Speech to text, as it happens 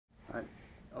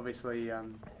obviously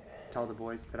told the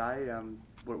boys today.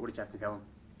 What did you have to tell them?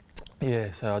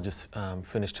 Yeah, so I just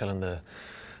finished telling the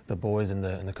boys and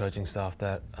the coaching staff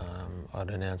that I'd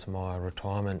announced my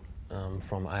retirement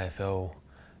from AFL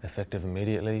effective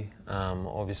immediately.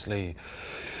 Obviously,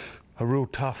 a real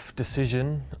tough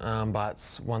decision, but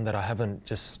it's one that I haven't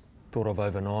just thought of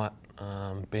overnight.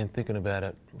 Been thinking about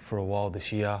it for a while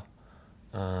this year,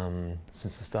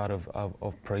 since the start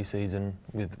of pre-season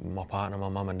with my partner, my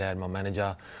mum and dad, my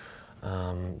manager.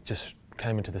 Just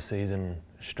came into the season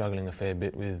struggling a fair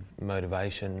bit with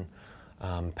motivation,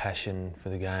 passion for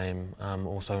the game,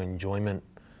 also enjoyment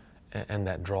and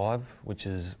that drive, which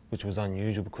was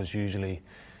unusual because usually,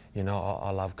 you know,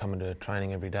 I love coming to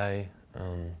training every day,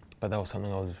 but that was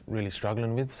something I was really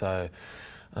struggling with. So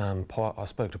I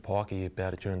spoke to Pikey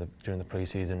about it during the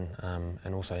pre-season,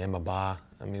 and also Emma Barr,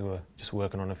 and we were just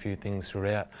working on a few things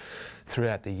throughout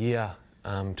the year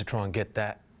to try and get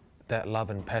that love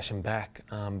and passion back,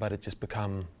 but it just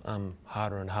become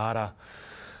harder and harder.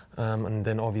 And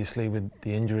then obviously with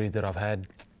the injuries that I've had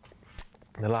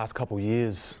the last couple of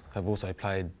years have also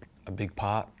played a big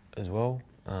part as well.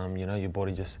 You know, your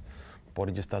body just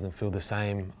doesn't feel the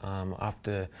same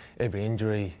after every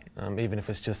injury, even if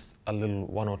it's just a little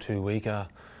 1 or 2 weeker.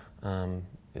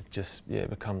 It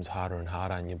becomes harder and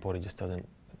harder, and your body just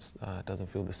doesn't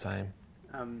feel the same.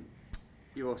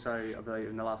 You also, I believe,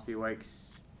 in the last few weeks,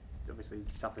 obviously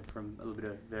suffered from a little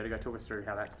bit of vertigo. Talk us through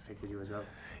how that's affected you as well.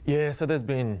 Yeah, so there's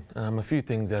been a few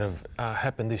things that have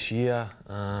happened this year,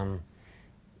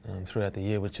 throughout the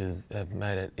year, which have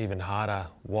made it even harder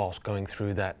whilst going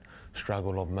through that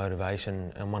struggle of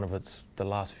motivation. And one of it's the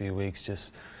last few weeks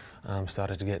just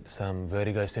started to get some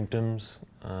vertigo symptoms,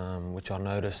 which I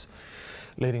noticed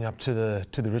leading up to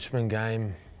the Richmond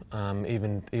game,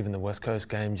 even the West Coast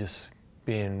game, just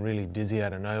being really dizzy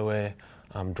out of nowhere,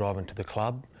 driving to the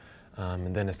club.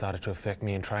 And then it started to affect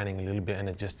me in training a little bit, and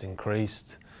it just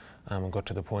increased. And got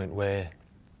to the point where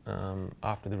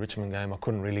after the Richmond game I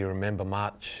couldn't really remember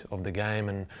much of the game,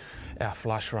 and our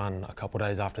flush run a couple of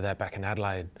days after that back in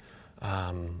Adelaide,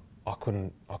 I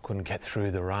couldn't get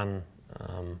through the run,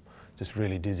 just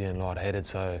really dizzy and lightheaded.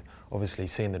 So obviously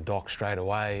seeing the doc straight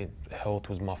away, health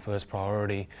was my first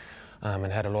priority,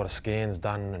 and had a lot of scans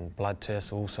done and blood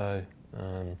tests also.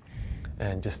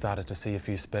 And just started to see a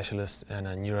few specialists and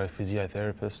a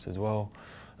neurophysiotherapist as well,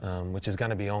 which is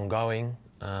going to be ongoing,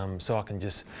 so I can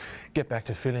just get back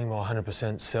to feeling my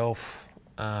 100% self,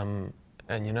 and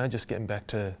you know, just getting back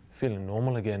to feeling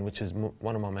normal again, which is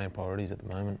one of my main priorities at the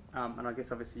moment. And I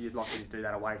guess obviously you'd like to just do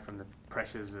that away from the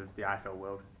pressures of the AFL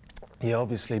world. Yeah,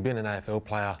 obviously being an AFL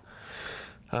player,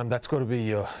 that's got to be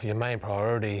your main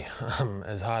priority.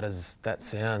 As hard as that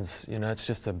sounds, you know,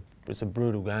 it's a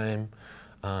brutal game.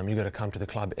 You've got to come to the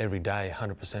club every day,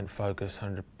 100% focus,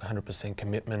 100%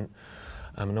 commitment.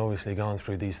 And obviously going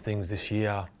through these things this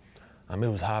year, it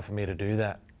was hard for me to do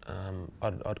that.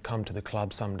 I'd come to the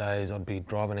club some days, I'd be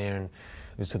driving here, and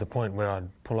it was to the point where I'd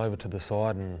pull over to the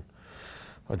side and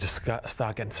I'd just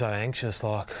start getting so anxious,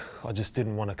 like I just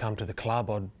didn't want to come to the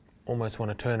club. I'd almost want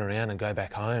to turn around and go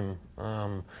back home.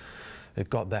 It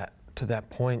got to that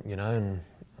point, you know,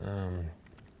 and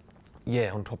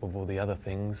yeah, on top of all the other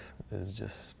things, it's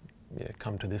just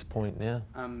come to this point now.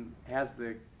 I mean,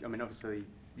 obviously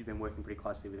you've been working pretty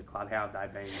closely with the club. How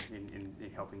have they been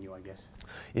in helping you, I guess?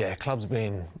 Yeah, club's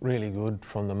been really good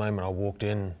from the moment I walked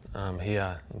in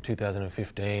here in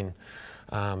 2015.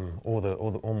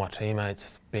 All my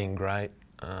teammates being great.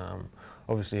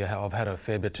 Obviously I've had a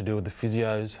fair bit to do with the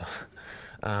physios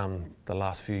the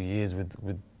last few years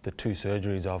with the 2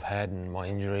 surgeries I've had and my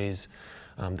injuries.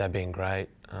 They've been great.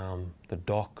 The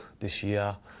doc this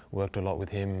year, worked a lot with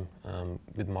him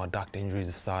with my duct injuries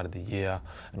at the start of the year,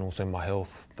 and also my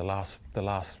health the last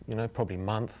you know, probably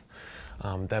month.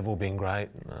 They've all been great,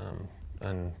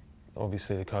 and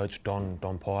obviously the coach Don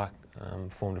Pike,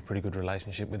 formed a pretty good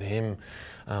relationship with him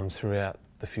throughout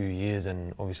the few years,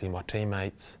 and obviously my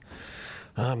teammates.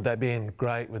 They've been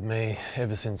great with me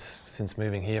ever since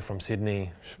moving here from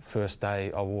Sydney. First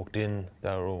day I walked in,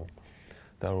 they were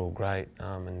all great,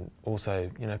 and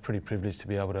also, you know, pretty privileged to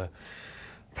be able to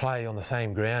play on the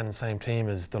same ground and same team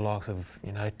as the likes of,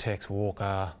 you know, Tex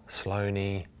Walker,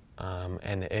 Sloaney,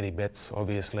 and Eddie Betts,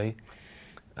 obviously.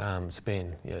 It's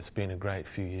been a great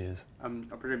few years. I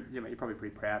presume you're probably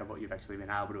pretty proud of what you've actually been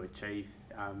able to achieve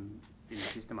in the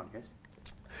system, I guess.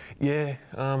 Yeah,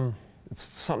 it's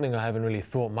something I haven't really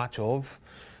thought much of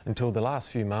until the last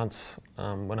few months,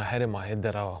 when I had in my head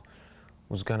that I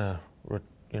was going to,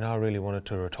 you know, I really wanted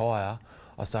to retire.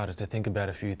 I started to think about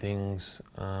a few things.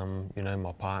 You know,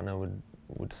 my partner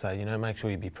would say, you know, make sure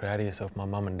you be proud of yourself, my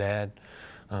mum and dad.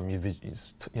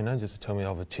 just to tell me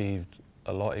I've achieved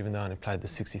a lot, even though I only played the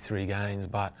 63 games.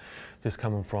 But just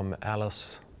coming from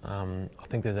Alice, I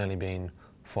think there's only been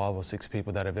 5 or 6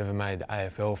 people that have ever made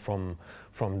AFL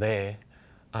from there.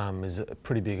 Is a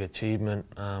pretty big achievement,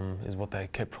 is what they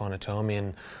kept trying to tell me,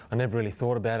 and I never really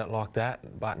thought about it like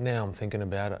that, but now I'm thinking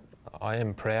about it. I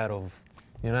am proud of,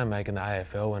 making the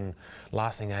AFL and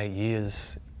lasting 8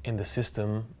 years in the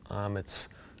system. It's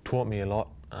taught me a lot.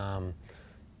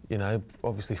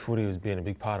 Obviously footy has been a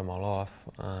big part of my life,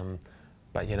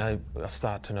 but I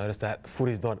start to notice that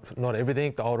footy's not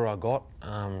everything. The older I got,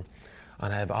 I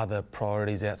have other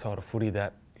priorities outside of footy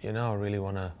that, I really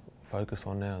want to focus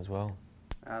on now as well.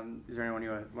 Is there anyone you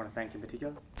want to thank in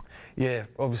particular? Yeah,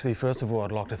 obviously, first of all,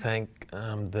 I'd like to thank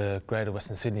the Greater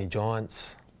Western Sydney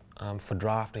Giants for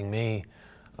drafting me.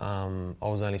 I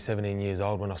was only 17 years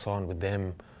old when I signed with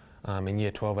them in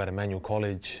Year 12 at Emmanuel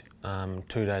College.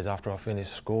 2 days after I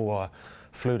finished school, I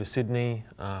flew to Sydney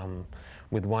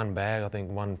with one bag, I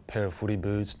think one pair of footy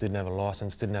boots, didn't have a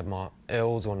licence, didn't have my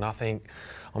L's or nothing.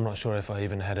 I'm not sure if I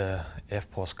even had a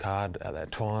FPOS card at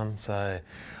that time, so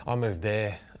I moved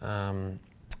there.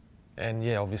 And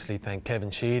yeah, obviously thank Kevin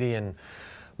Sheedy and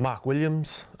Mark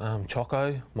Williams,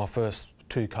 Choco, my first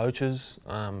 2 coaches,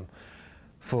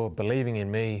 for believing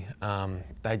in me.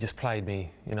 They just played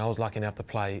me. I was lucky enough to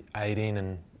play 18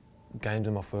 and games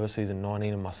in my first season,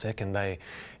 19 in my second.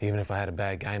 Even if I had a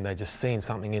bad game, they just seen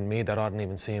something in me that I didn't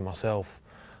even see in myself,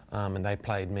 and they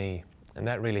played me. And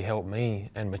that really helped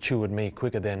me and matured me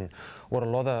quicker than what a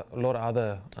lot of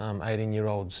other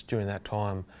 18-year-olds during that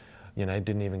time,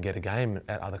 didn't even get a game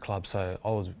at other clubs, so I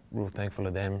was real thankful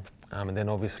to them. And then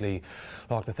obviously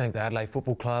I'd like to thank the Adelaide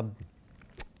Football Club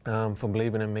for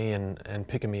believing in me and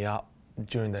picking me up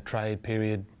during that trade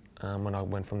period when I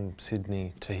went from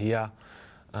Sydney to here.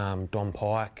 Don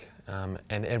Pike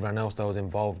and everyone else that was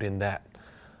involved in that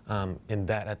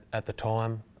at the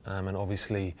time, and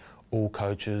obviously all the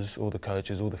coaches, all the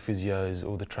physios,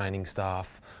 all the training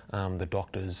staff, the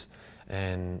doctors,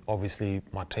 and obviously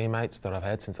my teammates that I've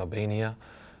had since I've been here,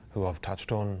 who I've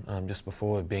touched on just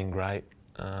before, have been great.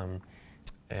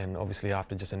 And obviously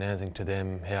after just announcing to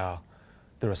them how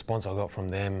the response I got from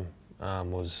them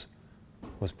was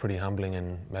pretty humbling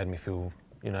and made me feel,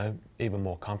 even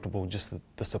more comfortable. Just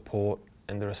the support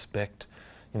and the respect,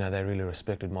 they really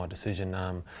respected my decision.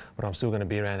 But I'm still going to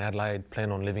be around Adelaide,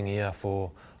 plan on living here for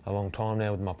a long time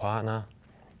now with my partner,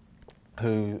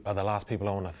 who are the last people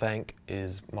I want to thank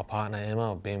is my partner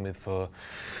Emma. I've been with for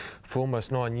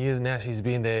almost 9 years now. She's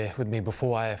been there with me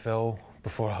before AFL,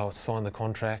 before I signed the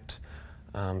contract.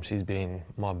 She's been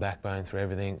my backbone through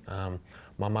everything.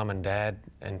 My mum and dad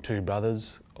and 2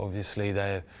 brothers, obviously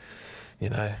they've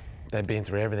been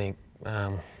through everything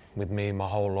with me my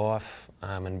whole life,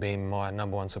 and been my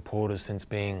 #1 supporters since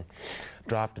being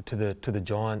drafted to the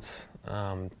Giants.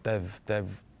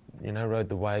 They've rode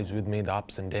the waves with me, the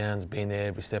ups and downs, been there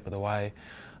every step of the way.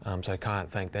 So I can't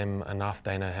thank them enough.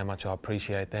 They know how much I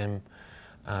appreciate them.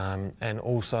 And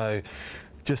also,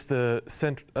 just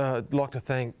I'd like to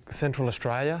thank Central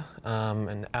Australia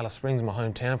and Alice Springs, my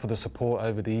hometown, for the support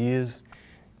over the years.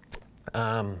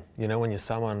 When you're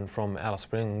someone from Alice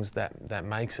Springs that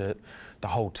makes it, the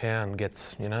whole town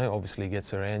gets, obviously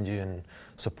gets around you and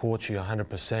supports you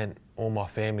 100%. All my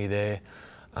family there,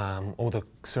 all the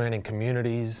surrounding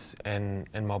communities and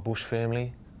my bush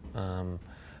family,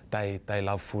 they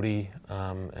love footy,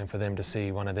 and for them to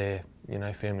see one of their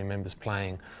family members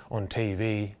playing on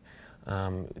TV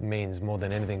means more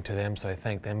than anything to them, so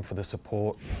thank them for the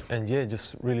support. And yeah,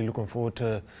 just really looking forward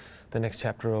to the next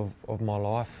chapter of my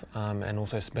life, and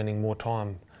also spending more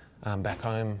time back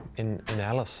home in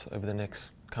Alice over the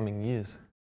next coming years.